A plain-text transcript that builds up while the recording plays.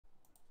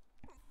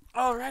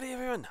Alrighty,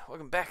 everyone,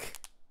 welcome back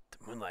to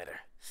Moonlighter.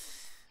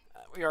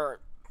 We are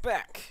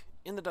back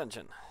in the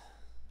dungeon,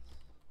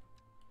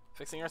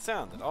 fixing our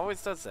sound. It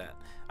always does that.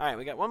 Alright,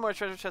 we got one more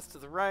treasure chest to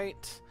the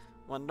right,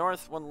 one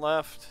north, one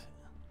left,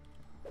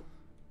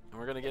 and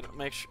we're gonna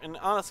make sure. And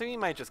honestly, we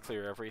might just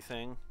clear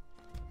everything.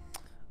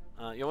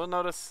 You will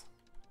notice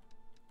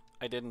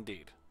I did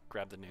indeed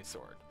grab the new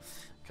sword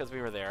because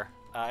we were there.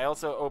 I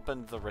also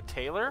opened the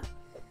retailer.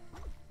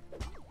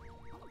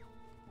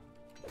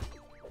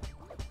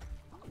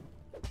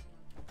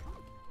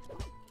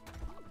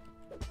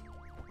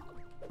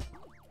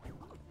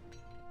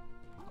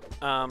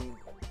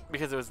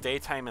 Because it was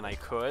daytime and I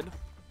could.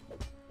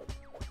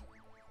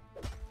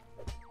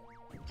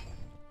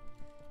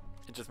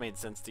 It just made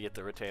sense to get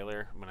the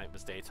retailer when it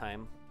was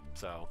daytime,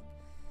 so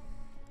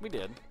we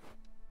did.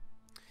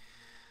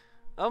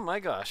 Oh my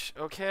gosh,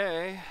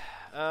 okay.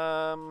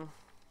 I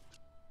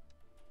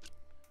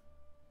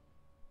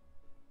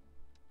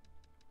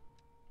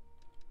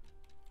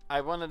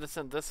wanted to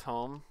send this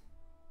home.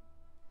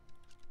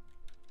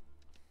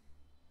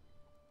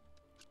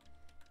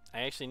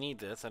 I actually need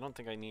this. I don't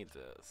think I need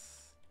this.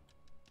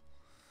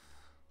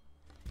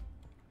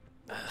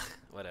 Ugh,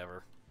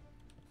 whatever.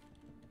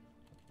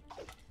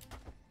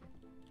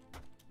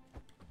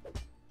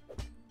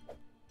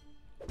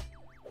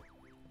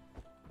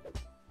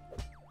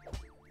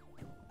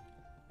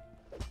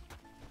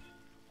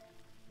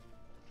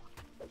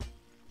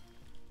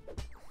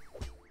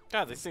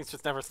 God, these things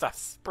just never stop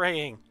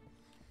spraying.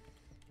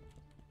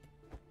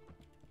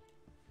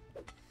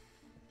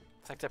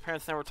 It's like their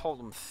parents never told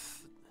them,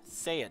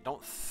 say it,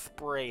 don't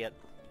spray it.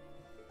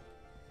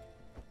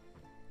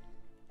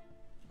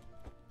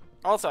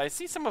 Also, I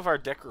see some of our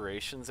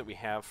decorations that we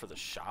have for the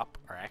shop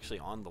are actually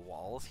on the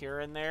walls here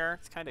and there.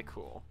 It's kind of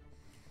cool.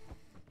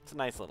 It's a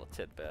nice little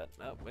tidbit.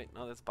 Oh, wait,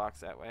 no, there's a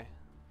box that way.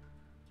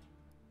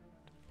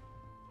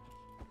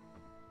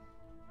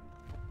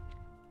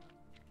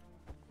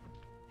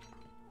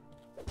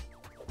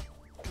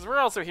 Because we're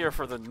also here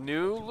for the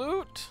new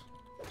loot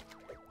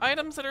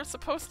items that are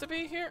supposed to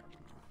be here.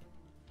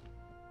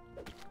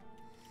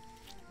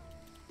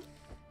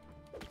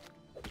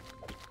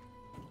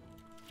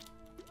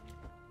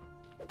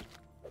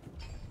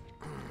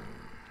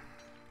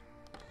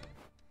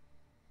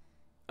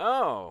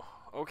 Oh,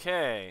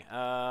 okay.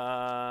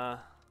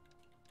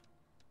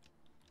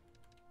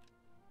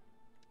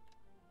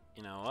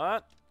 You know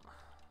what?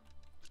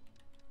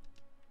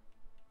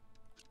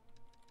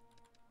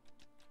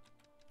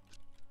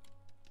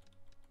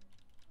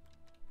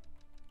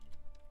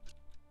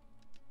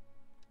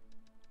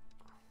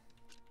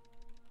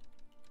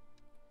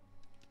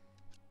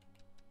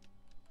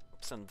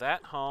 Send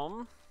that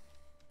home.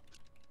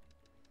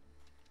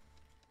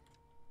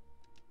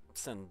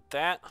 Send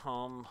that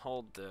home.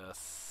 Hold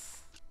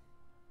this.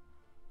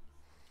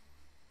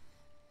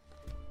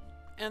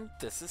 And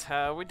this is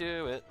how we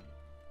do it.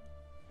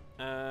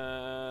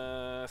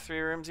 3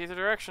 rooms either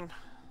direction.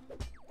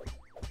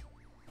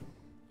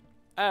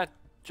 I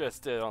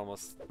just did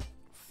almost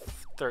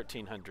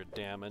 1,300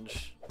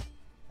 damage.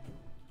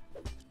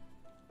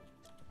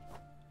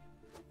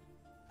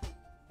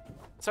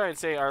 Sorry to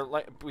say,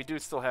 we do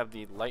still have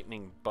the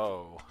lightning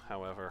bow,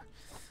 however.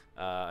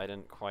 I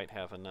didn't quite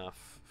have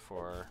enough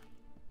for...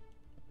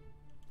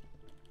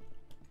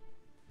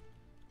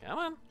 Come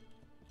on.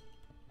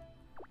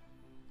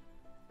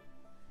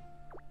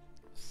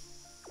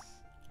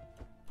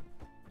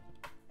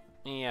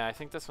 Yeah, I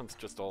think this one's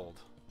just old.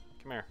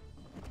 Come here.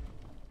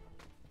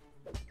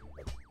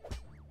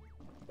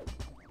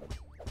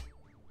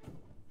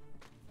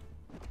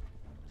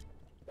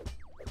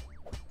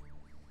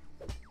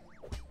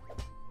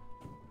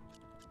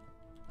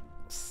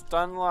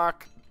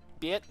 Stunlock,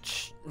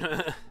 bitch.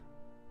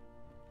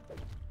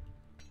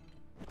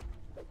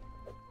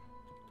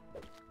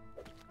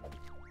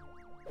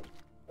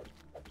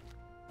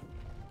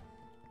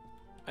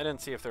 I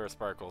didn't see if there were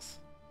sparkles.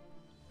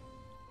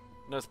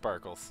 No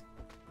sparkles.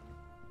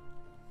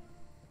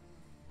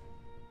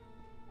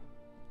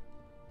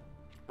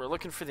 We're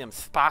looking for them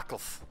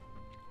sparkles.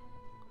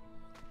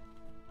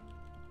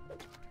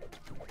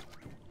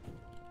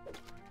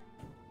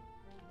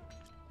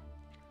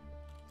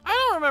 I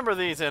don't remember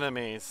these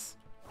enemies.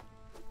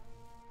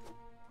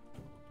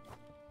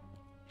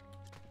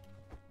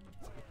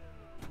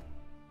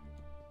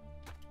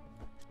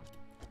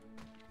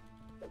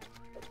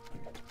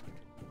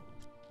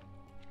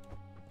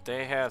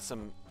 They have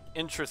some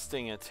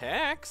interesting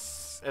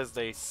attacks as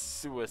they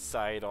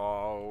suicide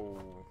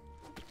all.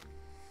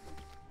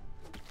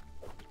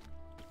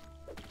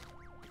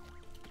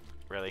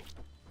 Really?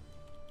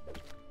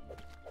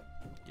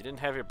 You didn't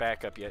have your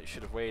backup yet. You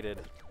should have waited.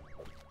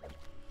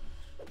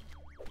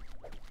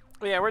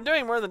 Well, yeah, we're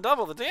doing more than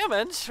double the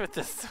damage with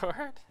this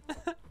sword.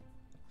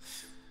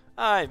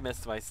 I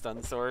missed my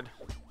stun sword.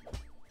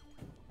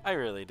 I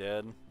really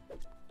did.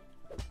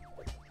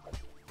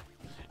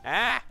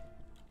 Ah!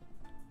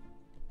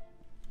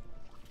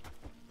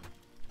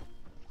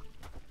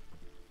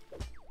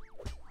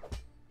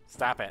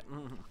 Stop it.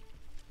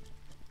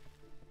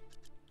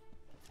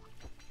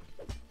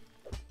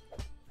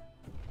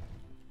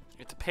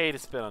 pay to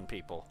spit on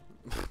people.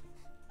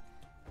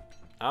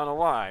 I don't know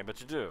why, but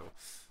you do.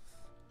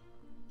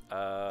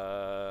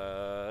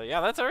 Yeah,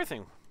 that's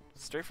everything.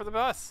 Straight for the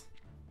bus.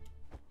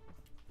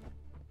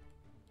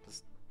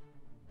 Just...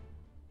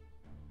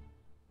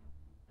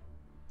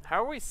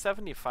 How are we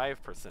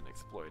 75%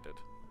 exploited?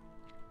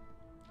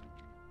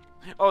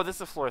 Oh, this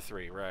is floor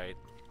 3, right.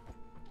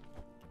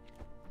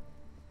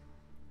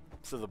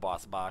 So the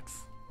boss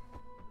box.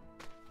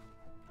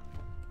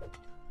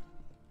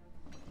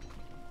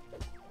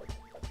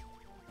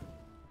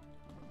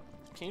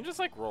 Can you just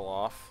like roll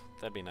off?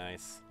 That'd be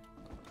nice.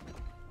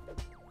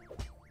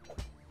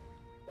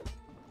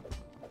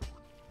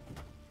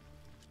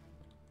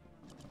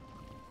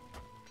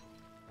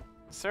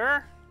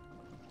 Sir?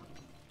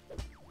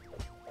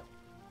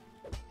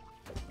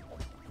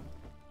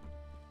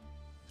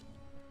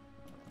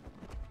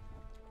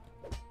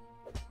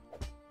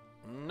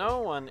 No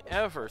one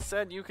ever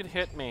said you could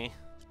hit me.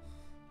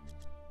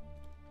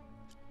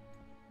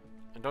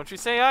 And don't you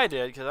say I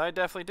did, because I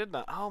definitely did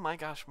not. Oh my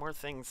gosh, more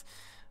things.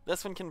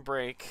 This one can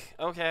break.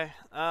 Okay,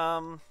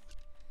 we're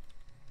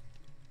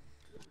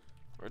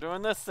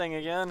doing this thing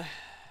again,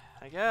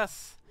 I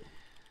guess.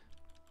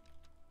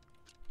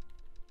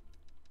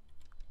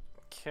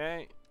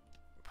 Okay,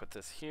 put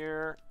this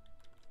here.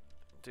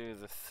 Do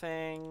the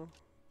thing.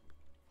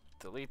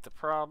 Delete the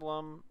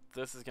problem.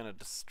 This is gonna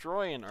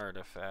destroy an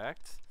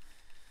artifact.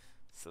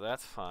 So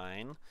that's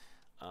fine.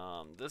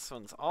 This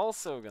one's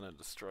also gonna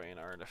destroy an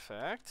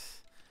artifact.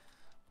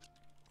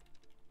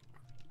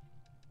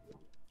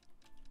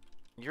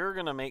 You're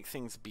gonna make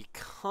things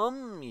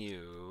become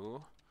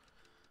you.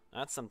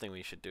 That's something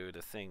we should do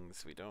to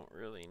things we don't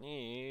really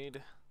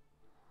need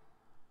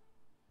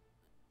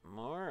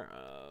more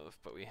of,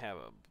 but we have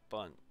a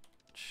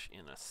bunch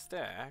in a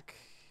stack.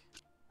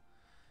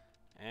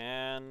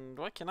 And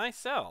what can I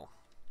sell?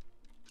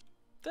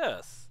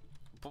 This.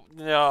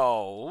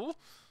 No.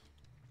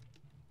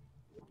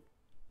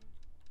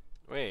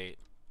 Wait.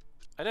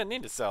 I didn't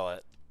need to sell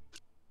it.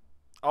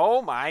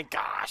 Oh my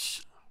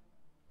gosh.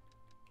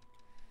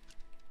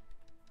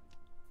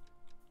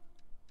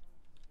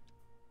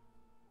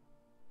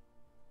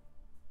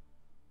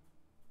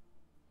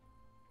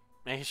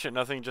 Making sure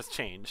nothing just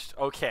changed.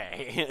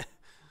 Okay.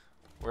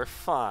 We're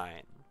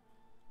fine.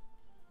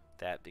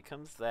 That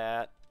becomes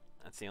that.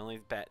 That's the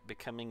only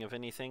becoming of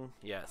anything?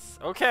 Yes.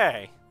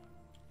 Okay.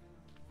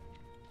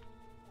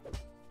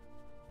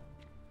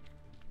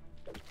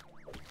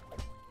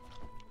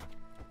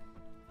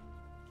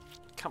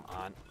 Come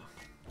on.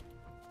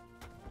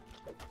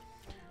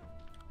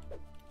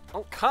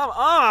 Oh, come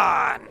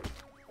on!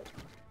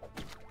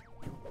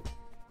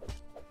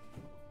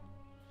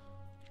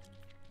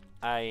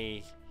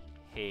 I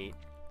hate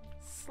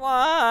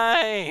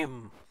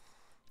slime.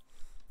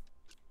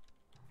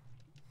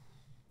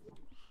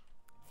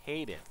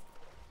 Hate it.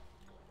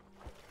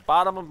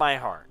 Bottom of my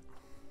heart.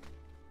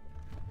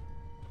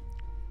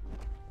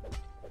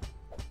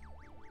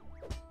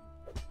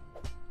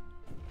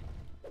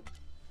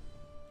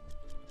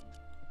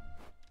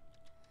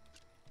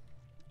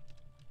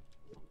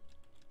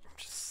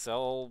 Just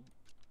sell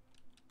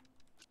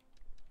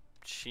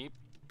cheap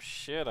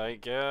shit, I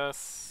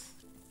guess.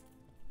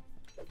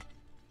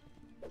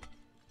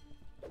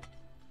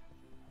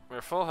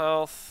 We're full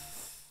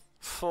health,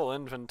 full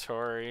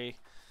inventory,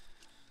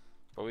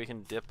 but we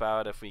can dip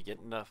out if we get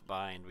enough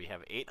bind. We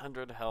have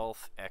 800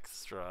 health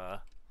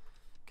extra,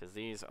 because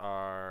these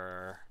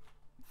are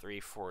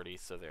 340,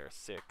 so they're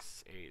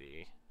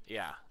 680.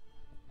 Yeah.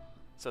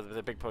 So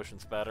the big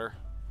potion's better,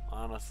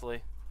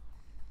 honestly.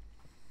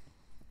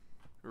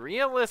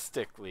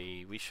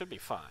 Realistically, we should be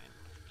fine.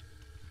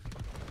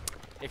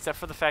 Except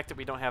for the fact that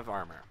we don't have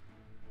armor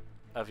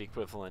of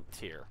equivalent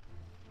tier.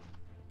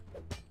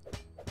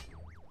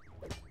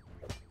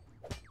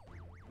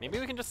 Maybe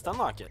we can just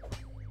stunlock it.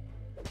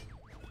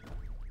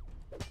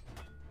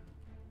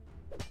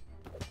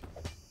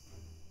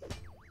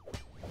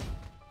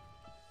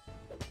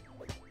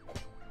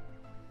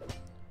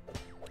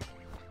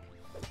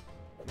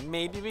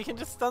 Maybe we can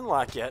just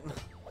stunlock it.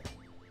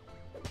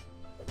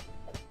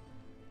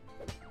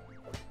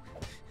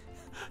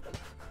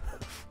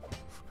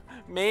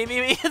 Maybe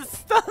we can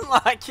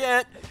stunlock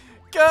it.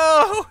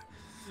 Go!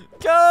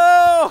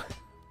 Go!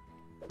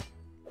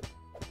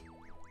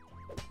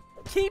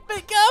 Keep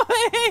it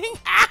going!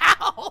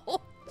 Ouch!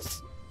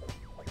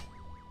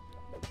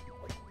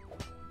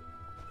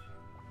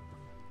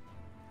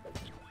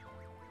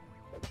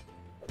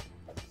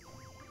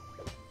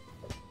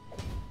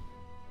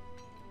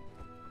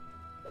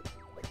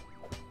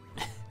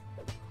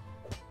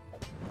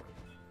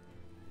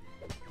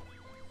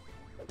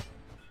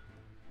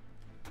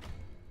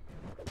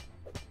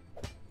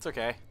 It's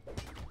okay.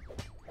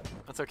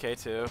 That's okay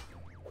too.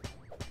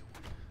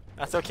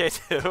 That's okay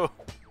too.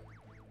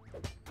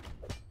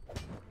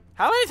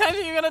 How many times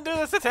are you gonna do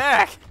this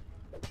attack?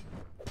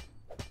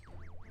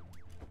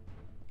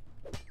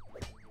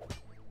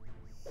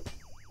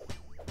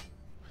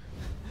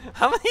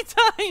 How many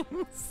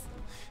times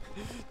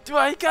do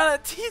I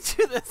gotta teach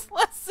you this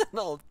lesson,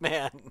 old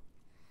man?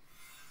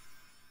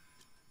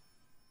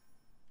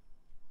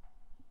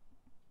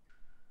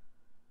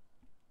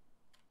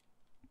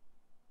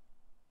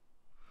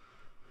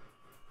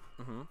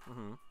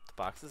 The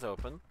box is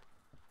open.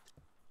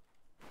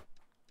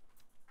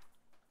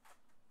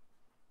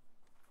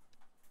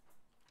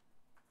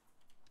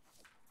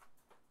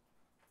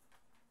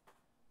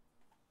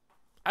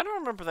 I don't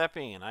remember that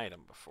being an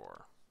item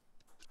before.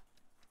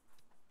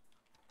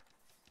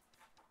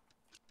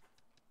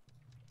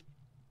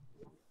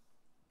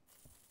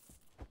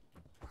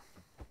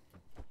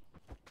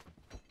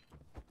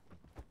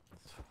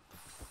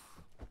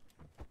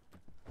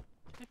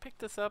 Can I pick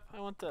this up? I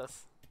want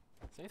this.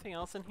 Is there anything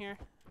else in here?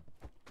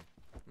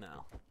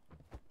 No.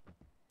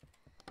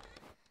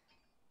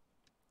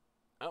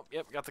 Oh,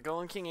 yep, got the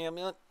Golden King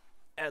amulet.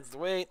 Adds the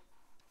weight.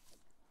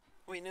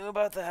 We knew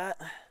about that.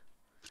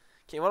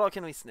 Okay, what all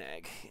can we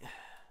snag?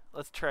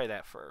 Let's try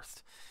that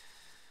first.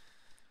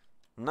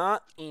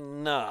 Not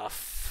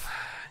enough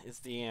is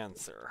the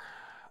answer.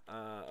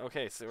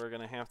 Okay, so we're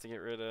going to have to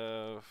get rid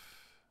of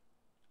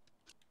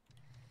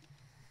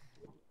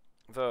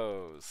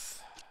those.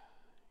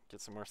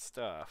 Get some more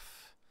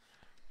stuff.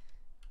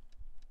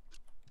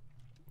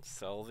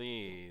 Sell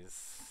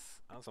these.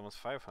 That was almost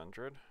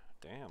 500.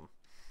 Damn.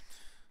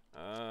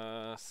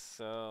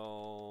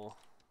 Sell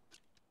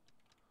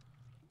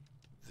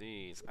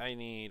these. I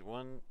need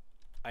one.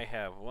 I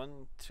have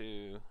 1,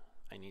 2.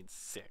 I need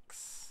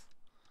 6.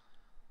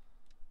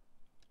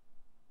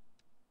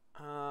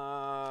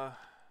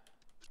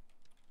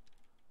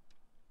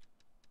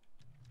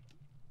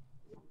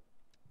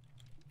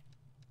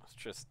 Let's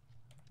just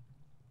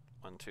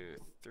 1, 2,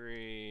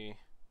 3.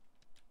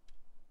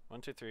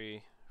 1, 2,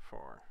 3,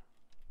 4.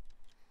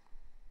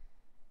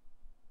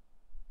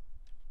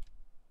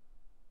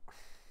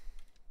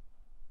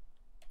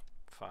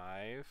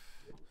 Five,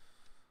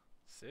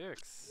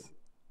 6.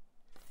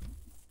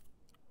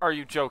 Are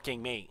you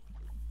joking me?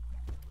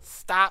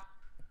 Stop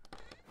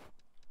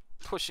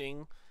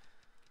pushing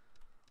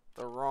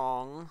the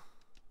wrong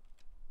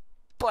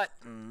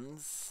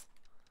buttons.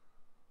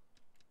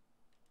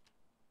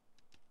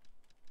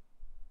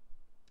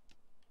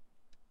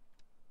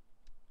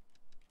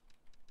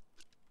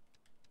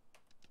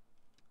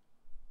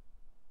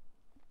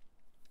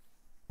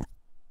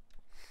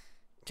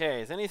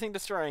 Okay, is anything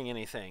destroying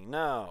anything?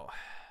 No.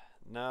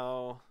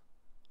 No.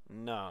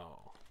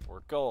 No. We're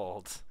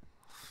gold.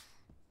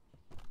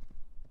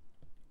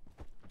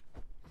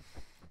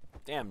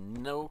 Damn,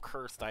 no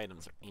cursed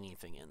items or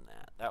anything in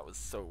that. That was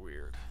so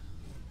weird.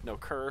 No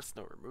curse,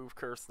 no remove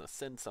curse, no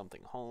send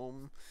something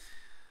home.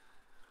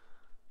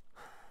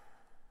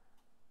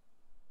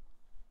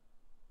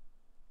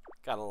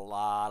 Got a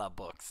lot of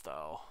books,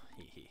 though.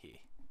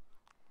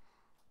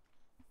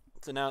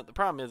 So now, the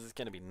problem is it's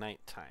going to be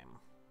nighttime.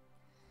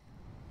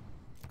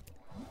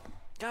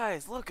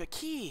 Guys, look, a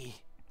key!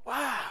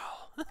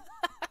 Wow!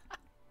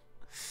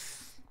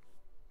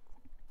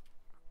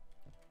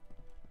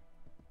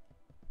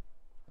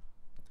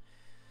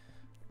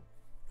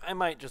 I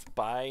might just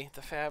buy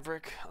the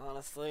fabric,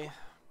 honestly.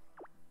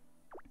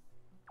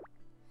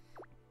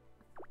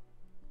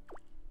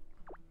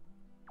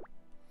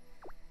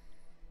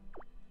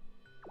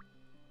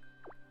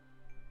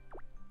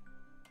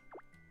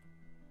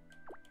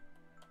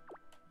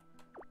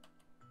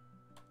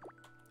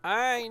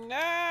 I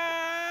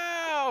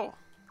know!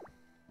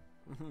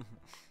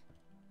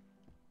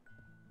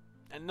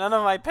 And none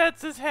of my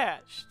pets is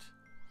hatched.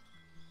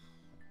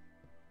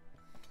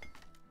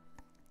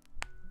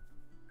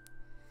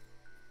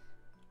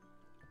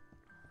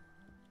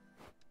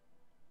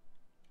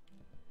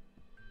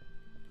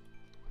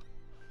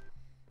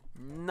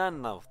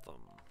 None of them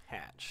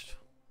hatched.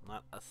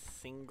 Not a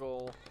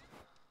single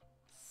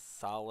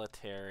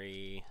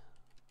solitary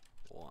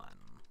one.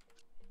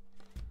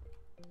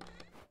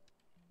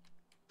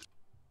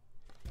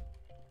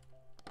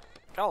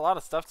 Got a lot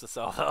of stuff to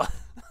sell, though.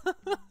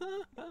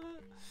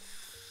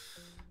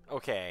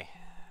 Okay.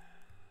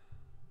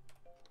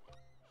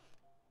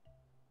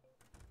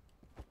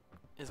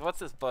 What's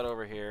this butt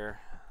over here?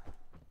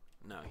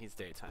 No, he's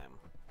daytime.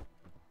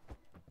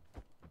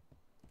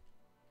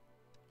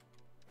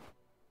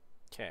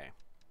 Okay.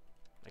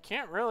 I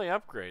can't really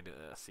upgrade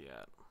this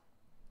yet.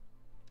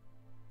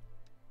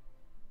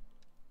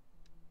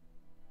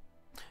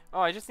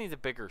 Oh, I just need a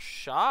bigger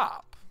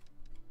shop.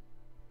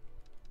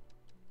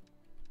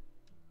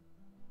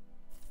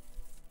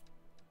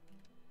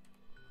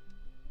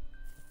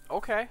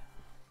 Okay.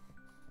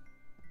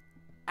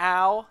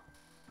 Ow.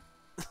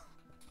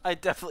 I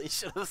definitely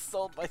should have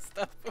sold my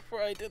stuff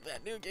before I did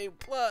that New Game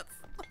Plus.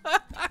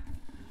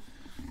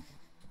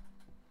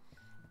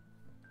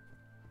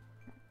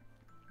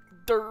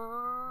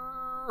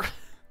 Durr.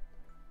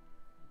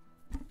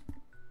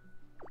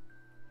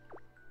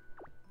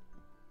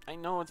 I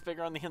know it's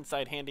bigger on the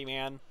inside,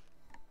 handyman.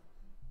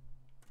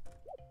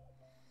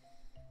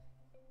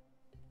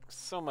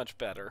 So much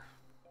better.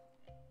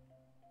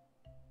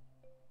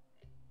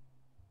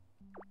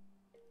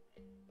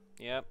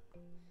 Yep.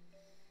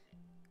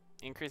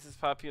 Increases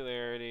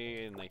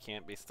popularity and they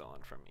can't be stolen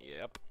from me.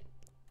 Yep.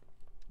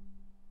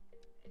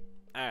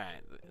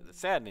 Alright, the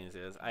sad news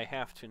is I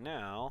have to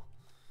now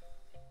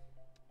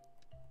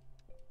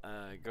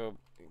go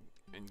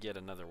and get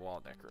another wall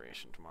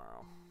decoration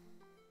tomorrow.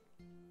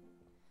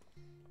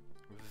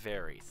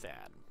 Very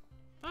sad.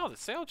 Oh, the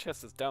sale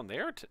chest is down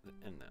there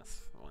in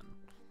this one.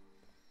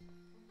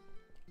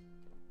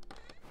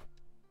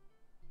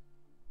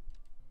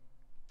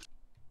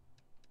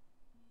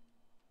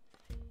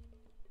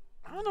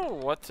 I don't know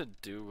what to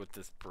do with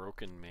this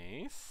broken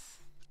mace.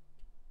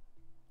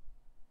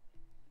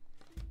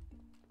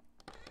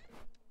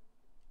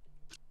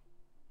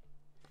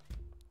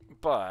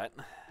 But,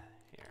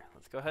 here,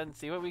 let's go ahead and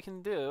see what we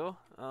can do.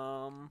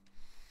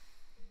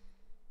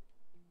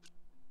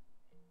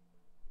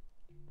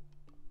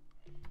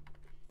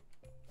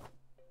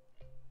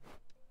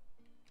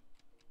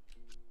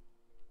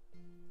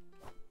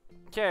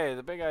 Okay,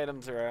 the big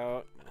items are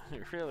out.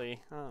 Really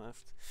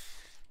honest.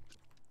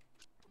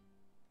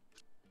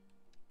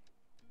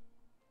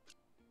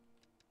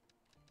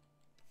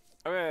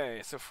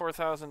 Okay, so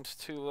 4,000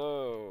 too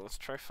low. Let's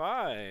try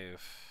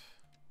 5.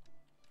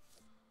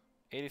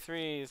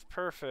 83 is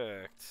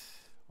perfect.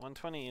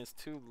 120 is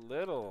too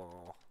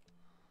little.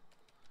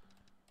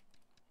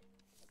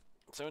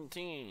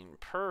 17,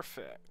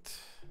 perfect.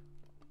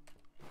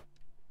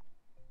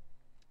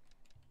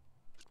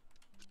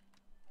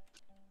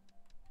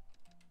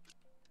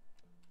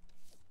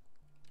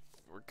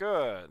 We're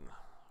good.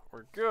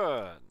 We're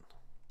good.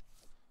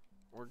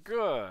 We're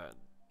good.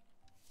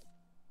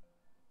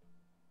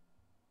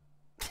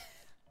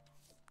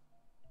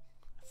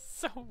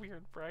 So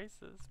weird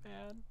prices,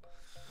 man.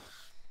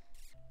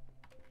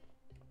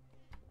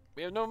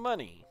 We have no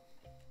money.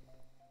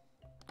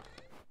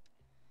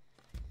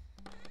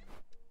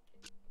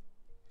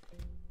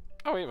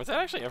 Oh wait, was that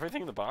actually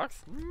everything in the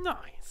box?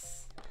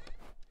 Nice.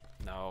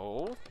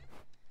 No.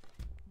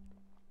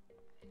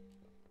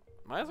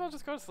 Might as well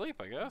just go to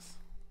sleep, I guess.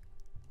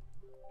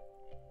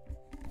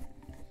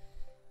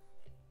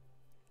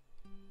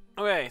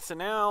 Okay, so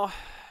now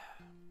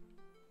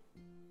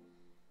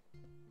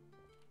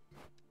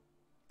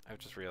I've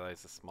just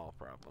realized a small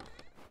problem.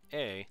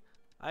 I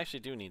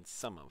actually do need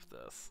some of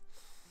this.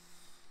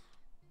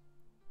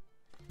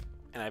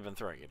 And I've been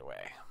throwing it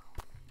away.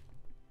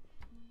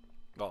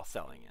 Well,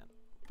 selling it.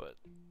 But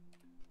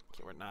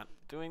okay, we're not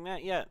doing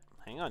that yet.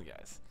 Hang on,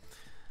 guys.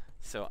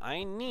 So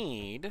I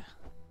need...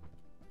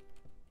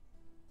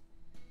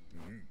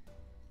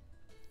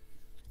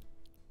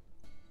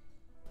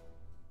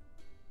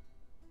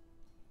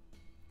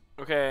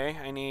 Okay,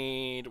 I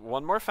need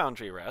one more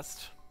foundry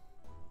rest.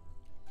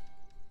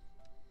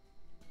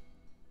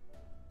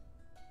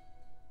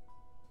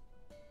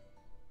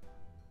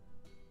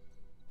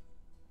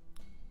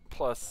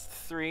 Plus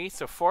 3,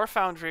 so 4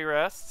 foundry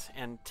rests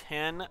and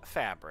 10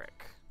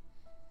 fabric.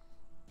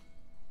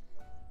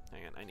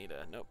 Hang on, I need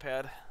a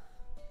notepad.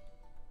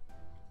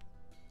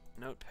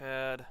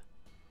 Notepad.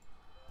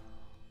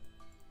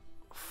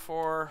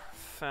 4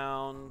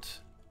 found,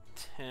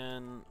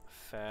 10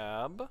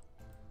 fab.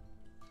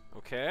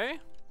 Okay.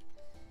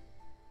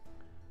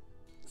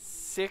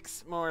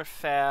 6 more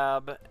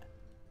fab.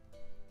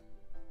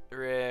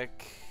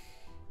 Rick.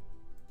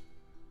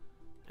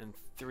 And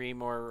 3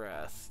 more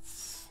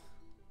rests.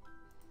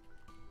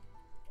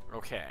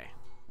 Okay.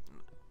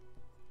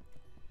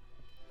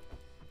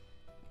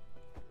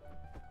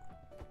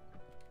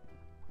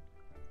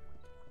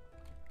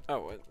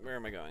 Oh, where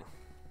am I going?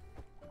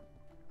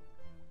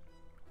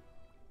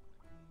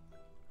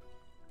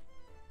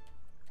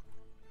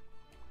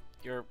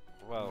 You're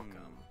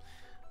welcome.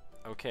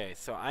 Okay,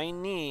 so I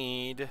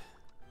need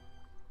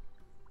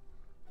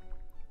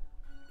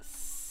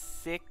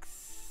 6.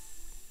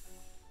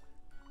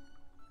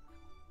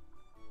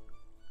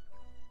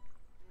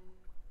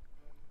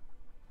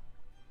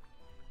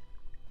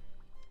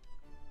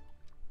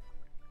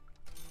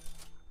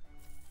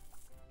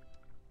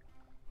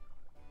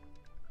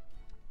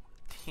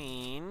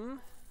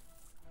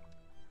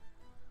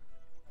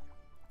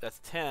 That's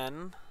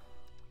 10.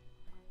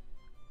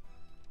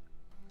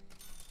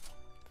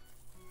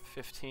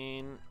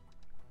 15.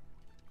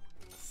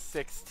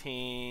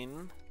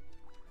 16.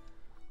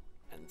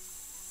 And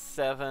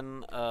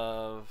 7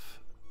 of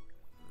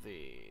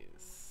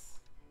these.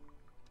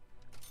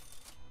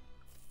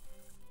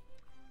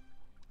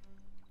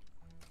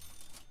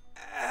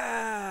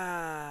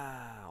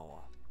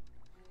 Ow.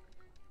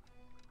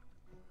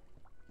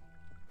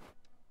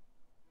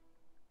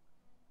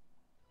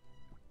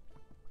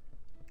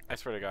 I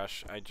swear to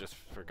gosh, I just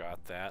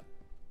forgot that.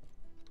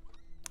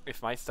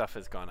 If my stuff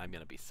is gone, I'm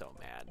gonna be so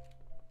mad.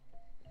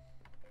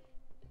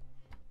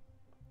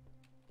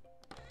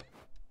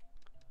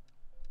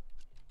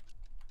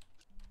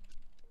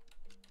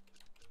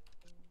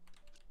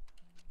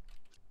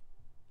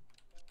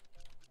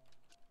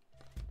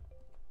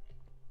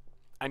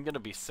 I'm gonna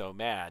be so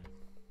mad.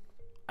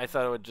 I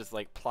thought it would just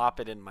like plop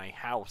it in my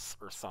house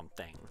or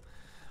something.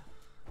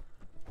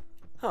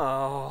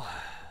 Oh.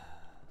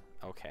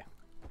 Okay.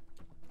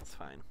 That's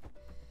fine.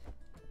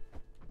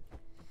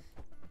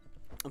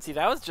 And see,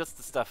 that was just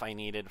the stuff I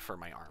needed for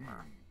my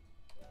armor.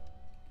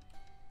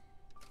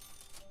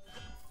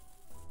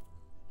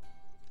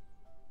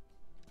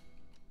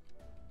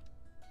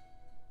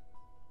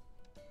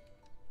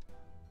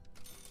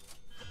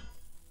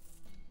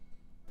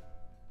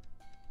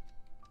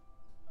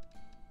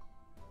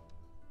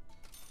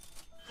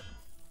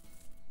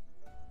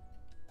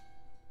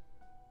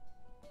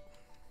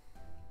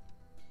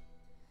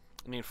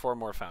 need 4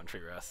 more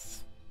foundry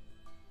rests.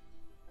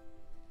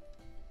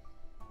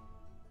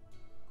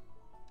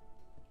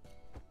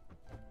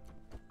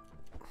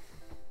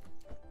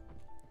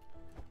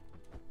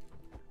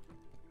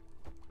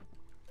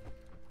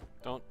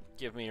 Don't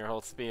give me your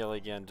whole spiel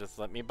again. Just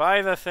let me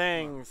buy the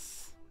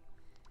things.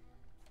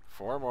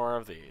 4 more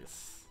of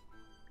these.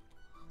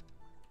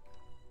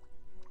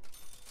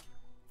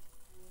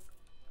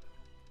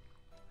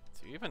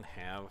 Do you even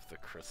have the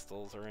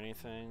crystals or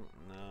anything?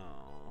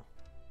 No.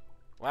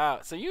 Wow,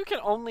 so you can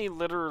only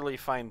literally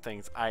find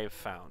things I've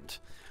found.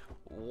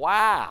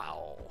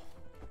 Wow.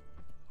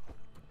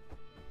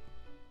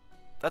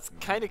 That's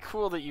kind of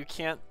cool that you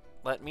can't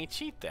let me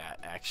cheat that,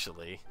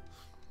 actually.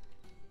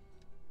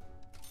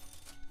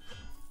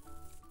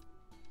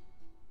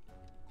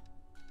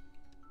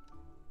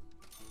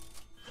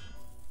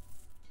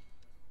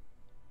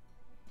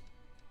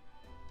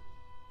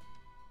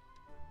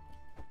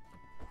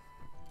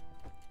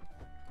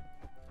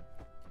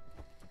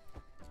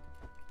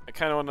 I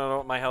kind of want to know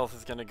what my health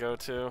is going to go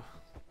to.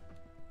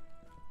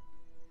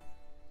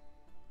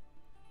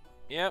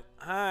 Yep,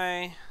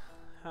 hi.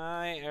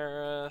 Hi,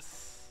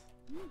 Eris.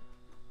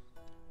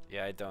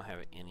 Yeah, I don't have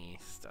any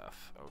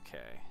stuff.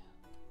 Okay.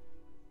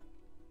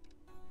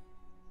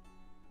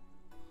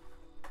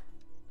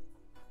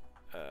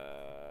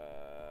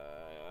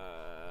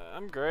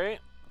 I'm great.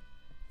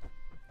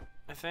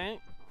 I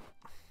think.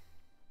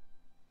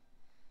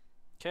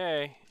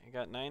 Okay, I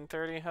got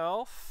 930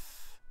 health.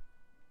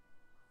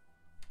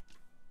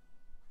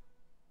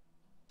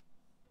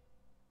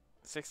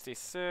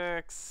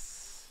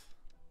 66.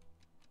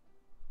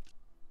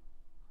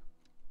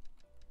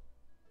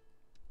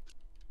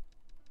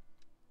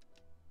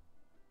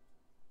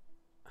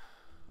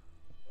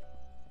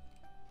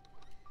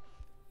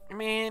 I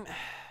mean,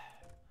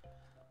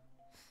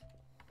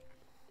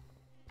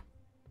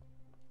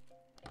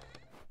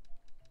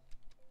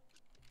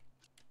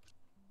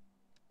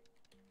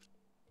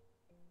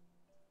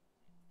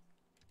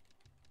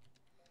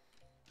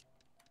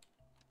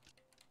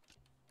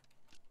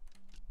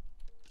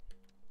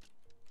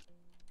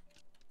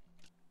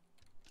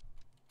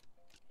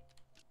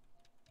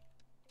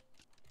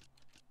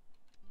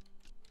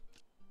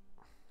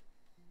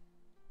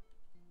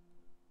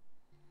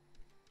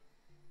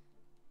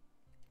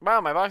 wow,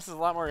 my box is a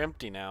lot more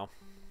empty now.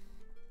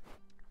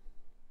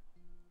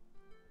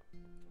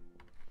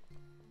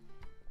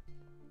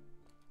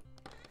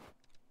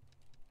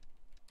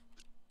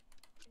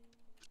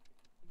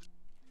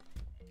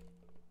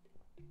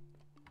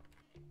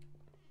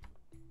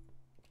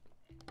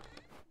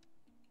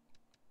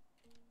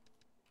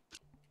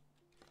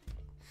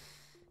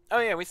 Oh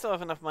yeah, we still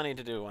have enough money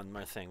to do one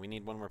more thing. We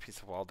need one more piece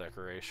of wall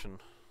decoration.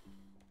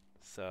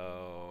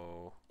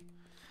 So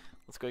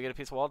let's go get a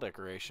piece of wall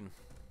decoration.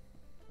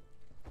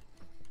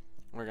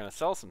 We're gonna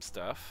sell some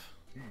stuff.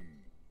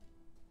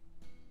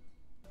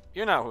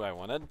 You're not who I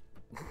wanted.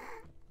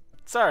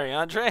 Sorry,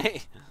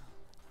 Andre.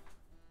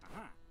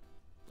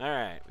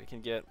 Alright, we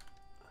can get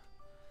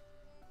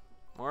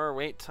more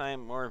wait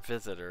time, more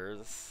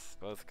visitors.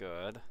 Both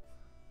good.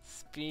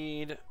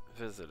 Speed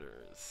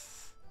visitors.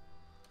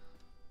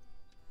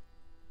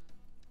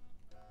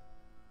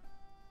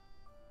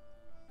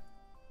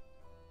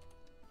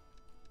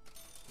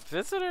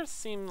 Visitors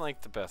seem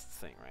like the best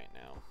thing right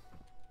now.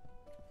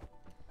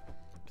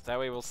 That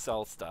way we'll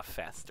sell stuff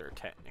faster,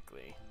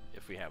 technically,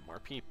 if we have more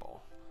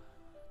people.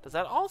 Does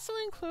that also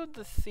include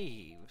the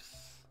thieves?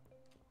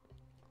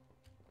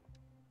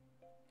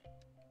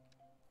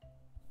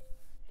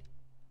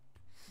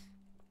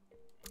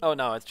 Oh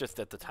no, it's just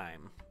at the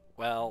time.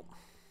 Well,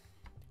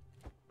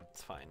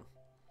 it's fine.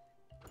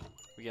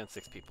 We get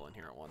 6 people in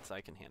here at once.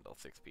 I can handle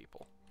 6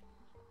 people.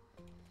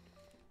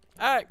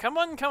 Alright, come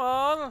on, come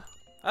on!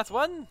 That's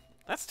 1.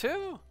 That's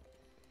 2.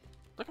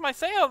 Look at my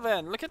sale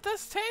then. Look at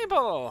this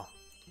table.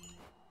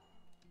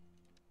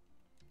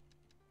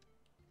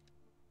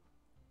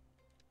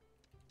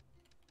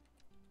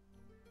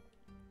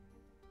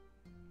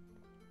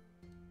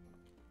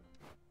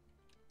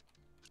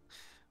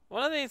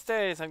 One of these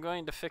days I'm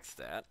going to fix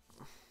that.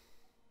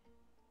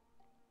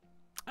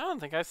 I don't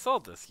think I've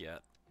sold this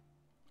yet.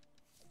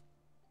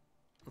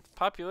 Its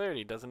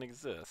popularity doesn't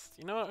exist.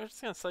 You know what? We're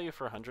just going to sell you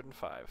for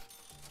 105.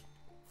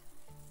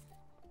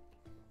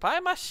 Buy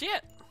my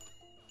shit.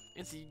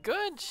 It's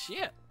good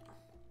shit.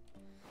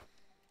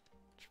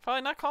 Should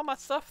probably not call my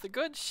stuff the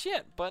good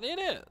shit, but it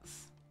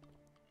is.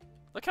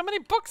 Look how many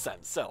books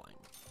I'm selling.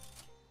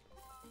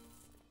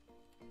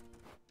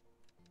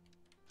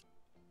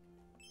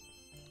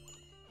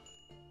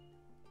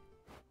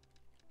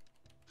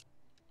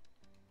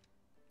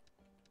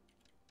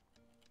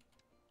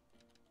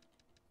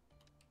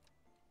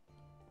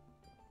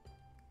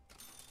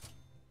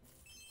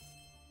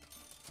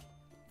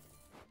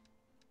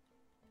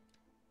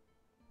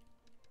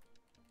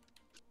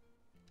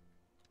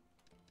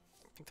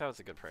 I think that was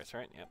a good price,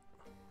 right? Yep.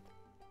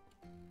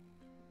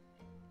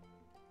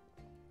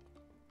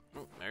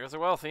 Oh, there's a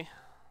wealthy.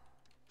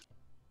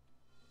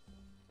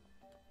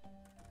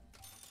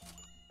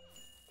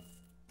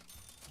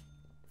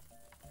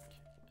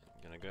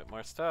 I'm get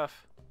more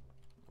stuff.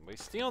 Nobody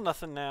steal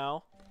nothing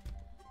now.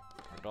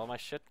 Where'd all my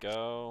shit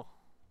go?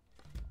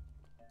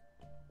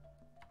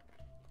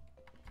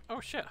 Oh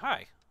shit,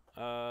 hi.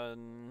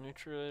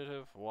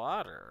 Nutritive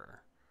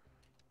water.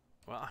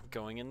 Well, I'm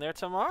going in there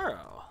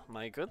tomorrow,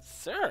 my good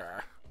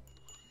sir.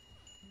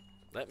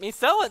 Let me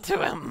sell it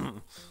to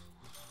him!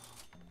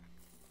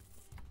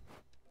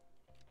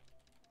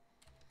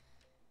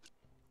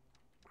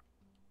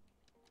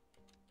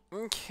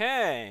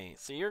 Okay,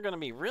 so you're gonna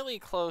be really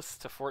close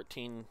to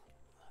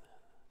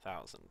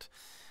 14,000.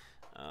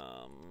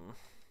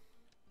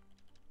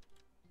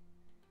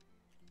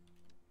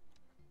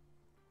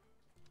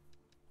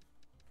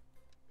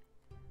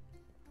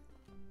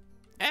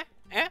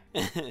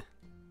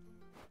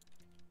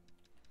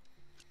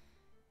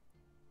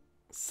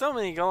 So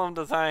many golem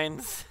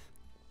designs.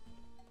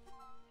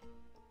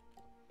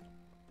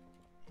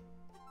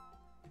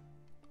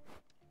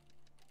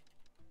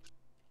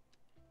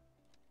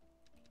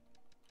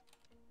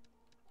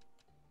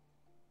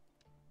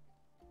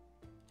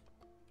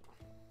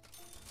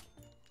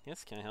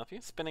 Yes, can I help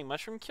you? Spinning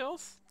mushroom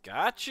kills?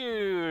 Got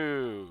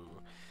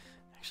you!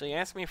 Actually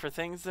ask me for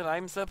things that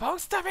I'm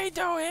supposed to be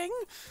doing!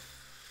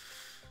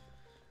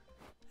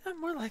 I'm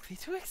more likely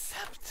to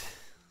accept.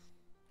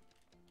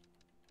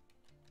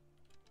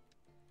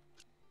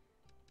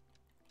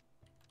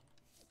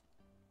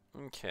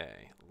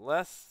 Okay,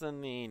 less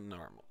than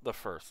the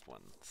first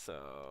one,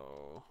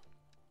 so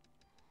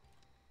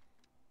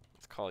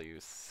let's call you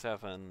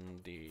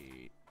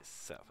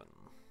 77.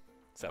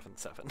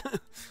 77.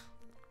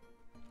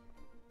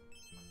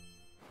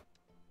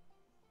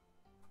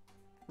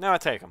 Now I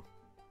take them.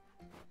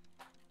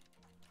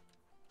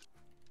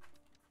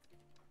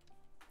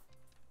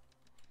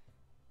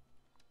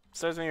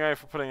 Serves me right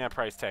for putting that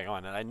price tag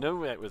on it. I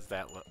knew it was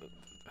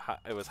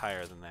it was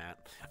higher than that.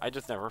 I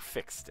just never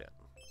fixed it.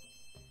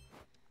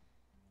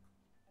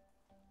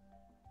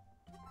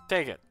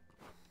 Take it.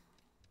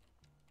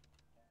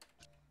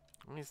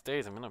 One of these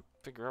days I'm gonna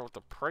figure out what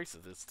the price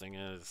of this thing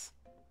is.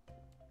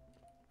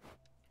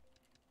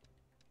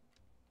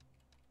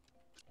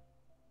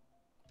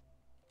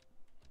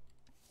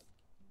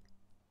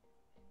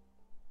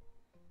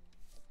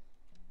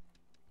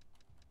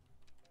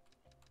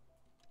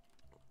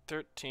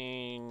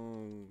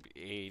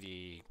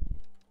 $13.85.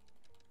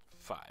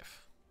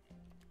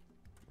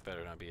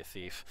 Better not be a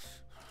thief.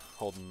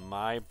 Holding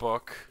my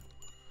book.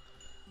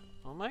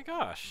 Oh my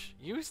gosh.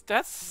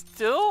 That's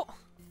still...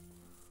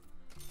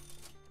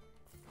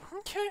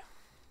 Okay.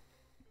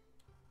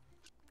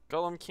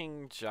 Golem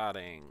King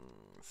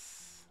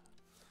Jottings.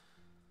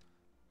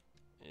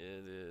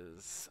 It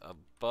is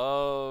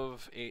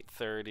above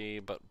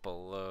 830, but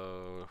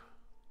below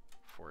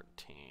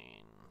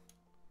 14.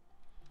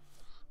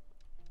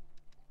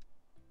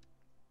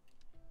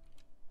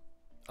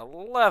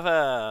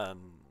 $11.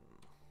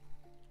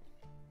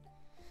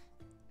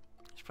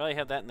 Should probably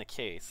have that in the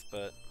case,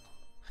 but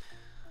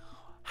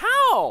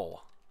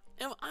how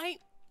am I?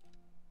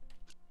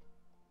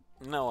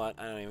 You know what?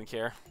 I don't even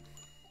care.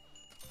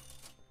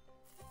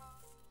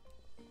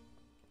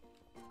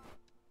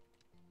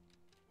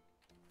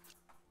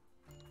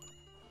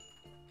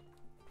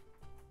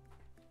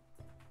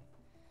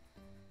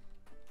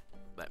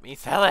 Let me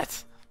sell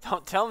it.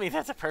 Don't tell me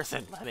that's a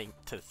person letting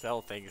to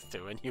sell things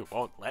to and you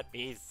won't let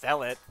me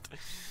sell it.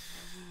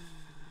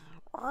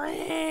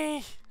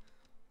 Okay,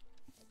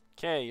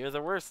 you're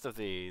the worst of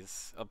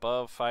these.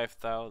 Above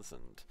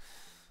 5,000.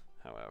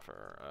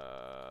 However,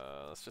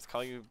 let's just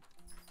call you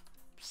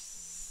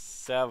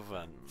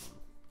 7.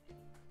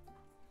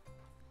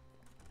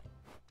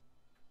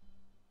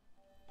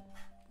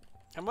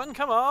 Come on,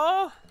 come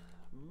on!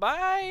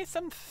 Buy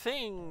some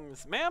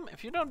things! Ma'am,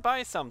 if you don't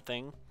buy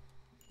something...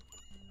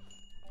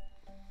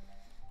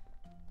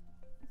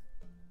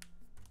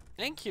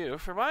 Thank you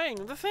for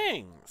buying the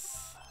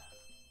things!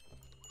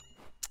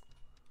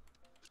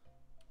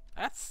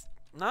 That's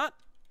not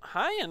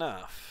high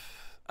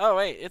enough. Oh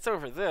wait, it's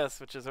over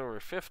this, which is over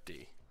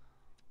 50.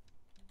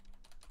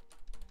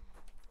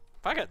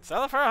 Fuck it,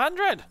 sell it for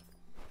 100!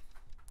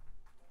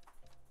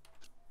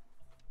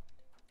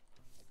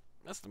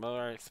 That's the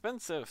more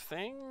expensive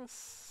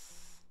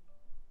things.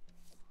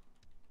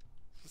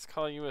 Let's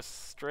call you a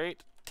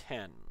straight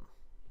 10.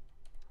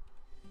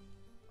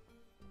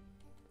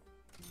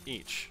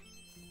 Each.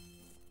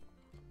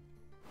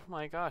 Oh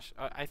my gosh,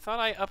 I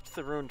thought I upped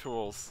the rune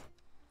tools.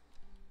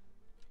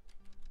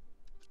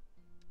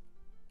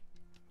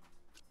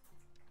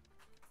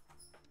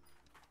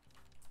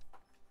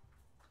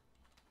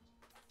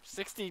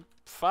 $65.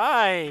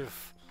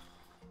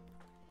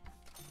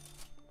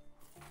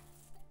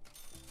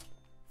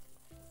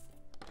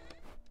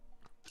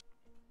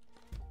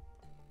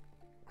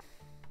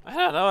 I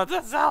don't know what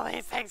to sell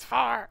these things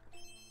for.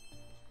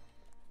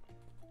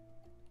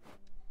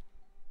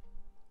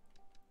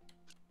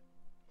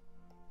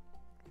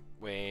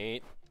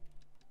 Wait.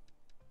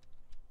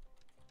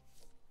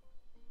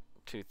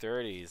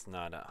 230 is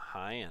not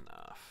high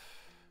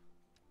enough.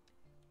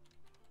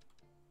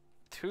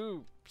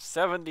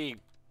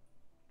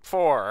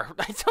 274.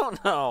 I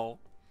don't know.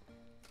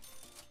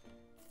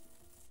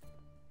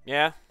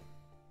 Yeah?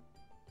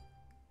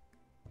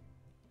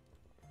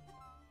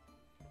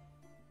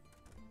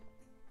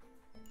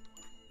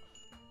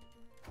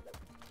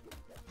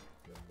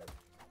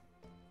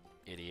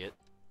 Idiot.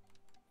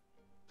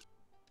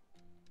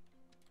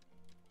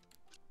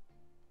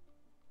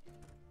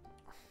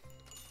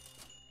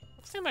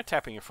 Stand there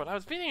tapping your foot. I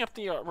was beating up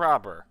the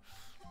robber.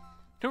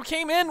 Who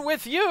came in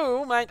with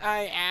you, might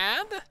I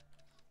add?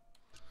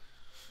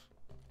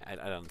 I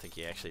don't think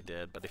he actually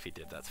did, but if he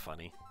did, that's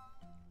funny.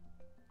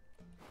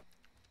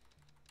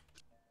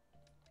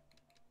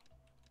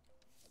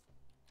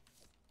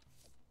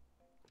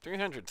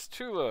 $300's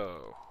too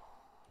low.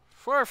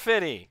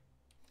 $450.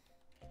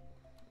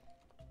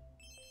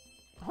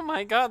 Oh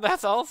my god,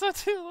 that's also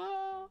too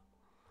low.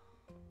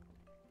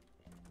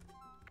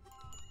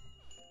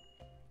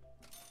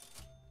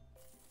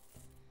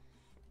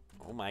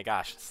 Oh my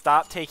gosh,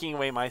 stop taking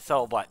away my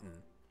sell button.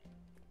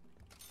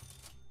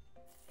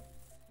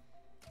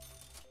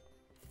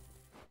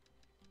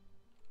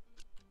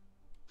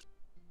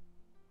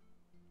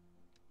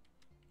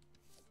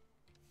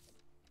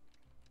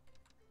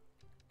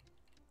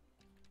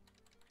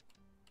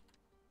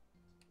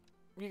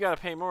 You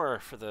gotta pay more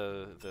for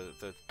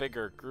the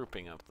bigger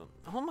grouping of them.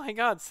 Oh my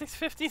god,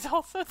 $650 is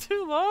also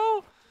too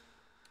low?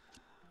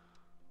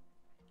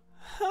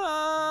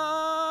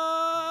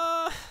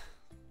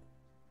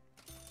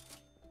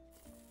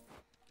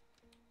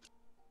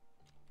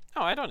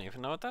 Oh, I don't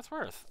even know what that's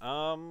worth.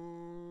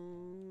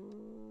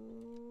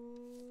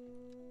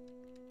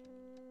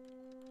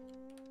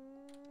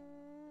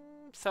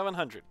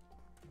 700.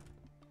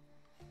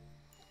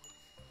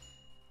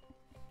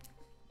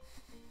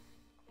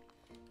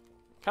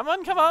 Come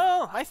on, come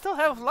on! I still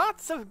have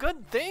lots of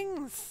good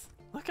things!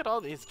 Look at all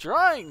these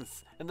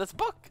drawings and this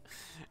book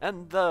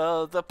and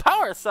the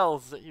power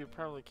cells that you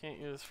probably can't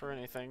use for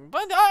anything.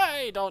 But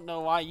I don't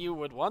know why you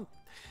wouldn't want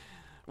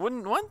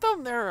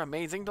them. They're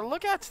amazing to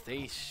look at.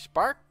 They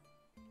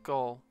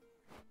sparkle.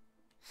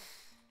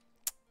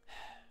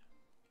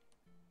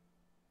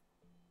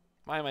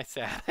 Why am I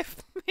sad? I've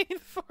made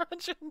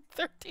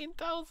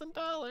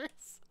 $413,000.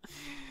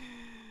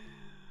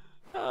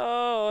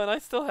 Oh, and I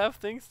still have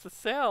things to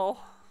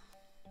sell.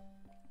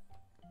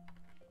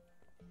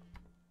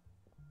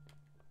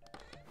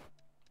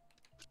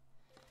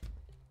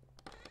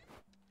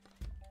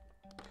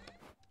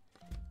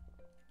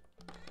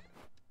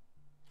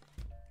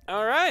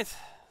 Alright,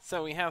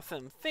 so we have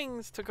some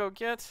things to go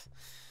get.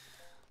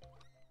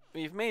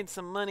 We've made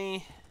some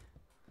money.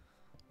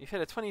 We've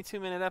hit a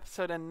 22-minute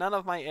episode and one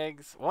of my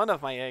eggs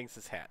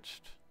is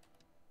hatched.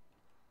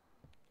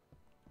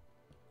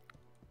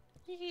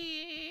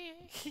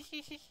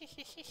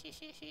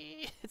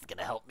 It's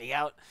gonna help me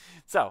out.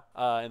 So,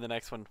 in the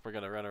next one, we're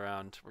gonna run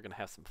around. We're gonna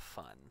have some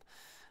fun.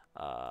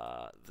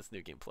 This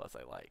new game plus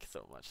I like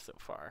so much so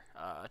far.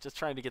 Just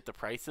trying to get the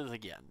prices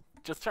again.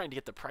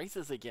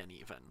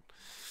 Even.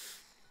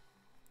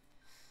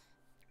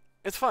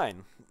 It's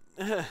fine.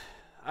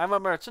 I'm a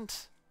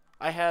merchant.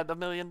 I had $1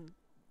 million,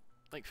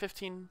 like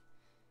 15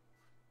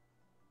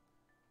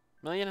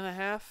 million and a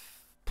half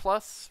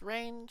plus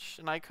range,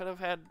 and I could have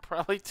had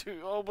probably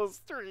 2,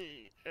 almost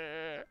 3.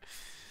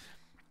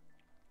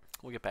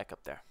 We'll get back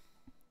up there.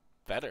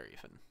 Better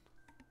even.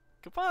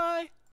 Goodbye.